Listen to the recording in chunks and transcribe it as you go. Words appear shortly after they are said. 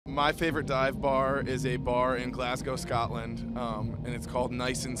My favorite dive bar is a bar in Glasgow, Scotland, and it's called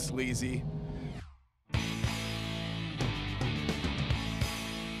Nice and Sleazy.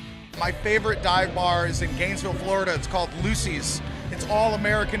 My favorite dive bar is in Gainesville, Florida. It's called Lucy's. It's all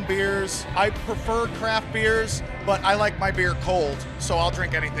American beers. I prefer craft beers, but I like my beer cold, so I'll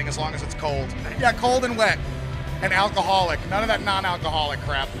drink anything as long as it's cold. Yeah, cold and wet, and alcoholic. None of that non-alcoholic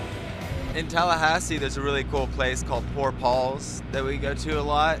crap. In Tallahassee, there's a really cool place called Poor Paul's that we go to a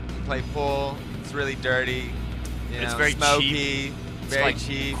lot and play pool. It's really dirty, It's very smoky, cheap. very It's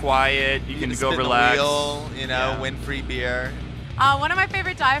cheap. Quiet. You can go spin relax. the wheel, win free beer. One of my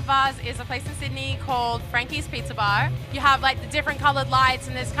favorite dive bars is a place in Sydney called Frankie's Pizza Bar. You have like the different colored lights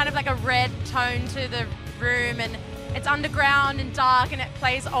and there's kind of like a red tone to the room, and it's underground and dark and it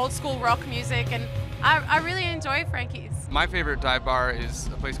plays old school rock music, and I really enjoy Frankie's. My favorite dive bar is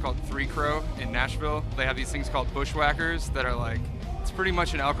a place called Three Crow in Nashville. They have these things called bushwhackers that are like, it's pretty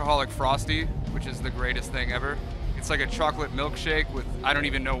much an alcoholic Frosty, which is the greatest thing ever. It's like a chocolate milkshake with, I don't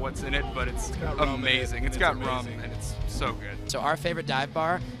even know what's in it, but it's amazing. It's got rum and it's so good. So our favorite dive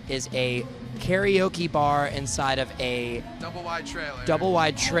bar is a karaoke bar inside of a double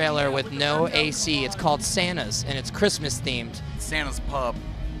wide trailer with no AC. It's called Santa's and it's Christmas themed. Santa's Pub,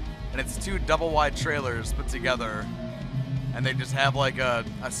 and it's two double wide trailers put together, and they just have like a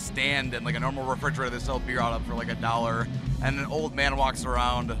stand and like a normal refrigerator they sell beer out of for like $1, and an old man walks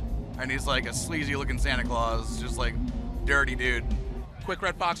around and he's like a sleazy looking Santa Claus, just like dirty dude. Quick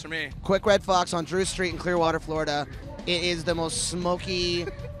Red Fox for me. Quick Red Fox on Drew Street in Clearwater, Florida. It is the most smoky,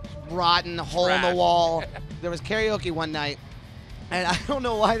 rotten, hole in the wall. There was karaoke one night, and I don't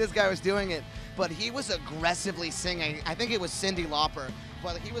know why this guy was doing it, but he was aggressively singing. I think it was Cyndi Lauper,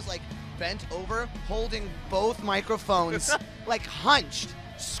 but he was like bent over, holding both microphones, like hunched,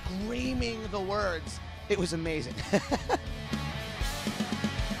 screaming the words. It was amazing.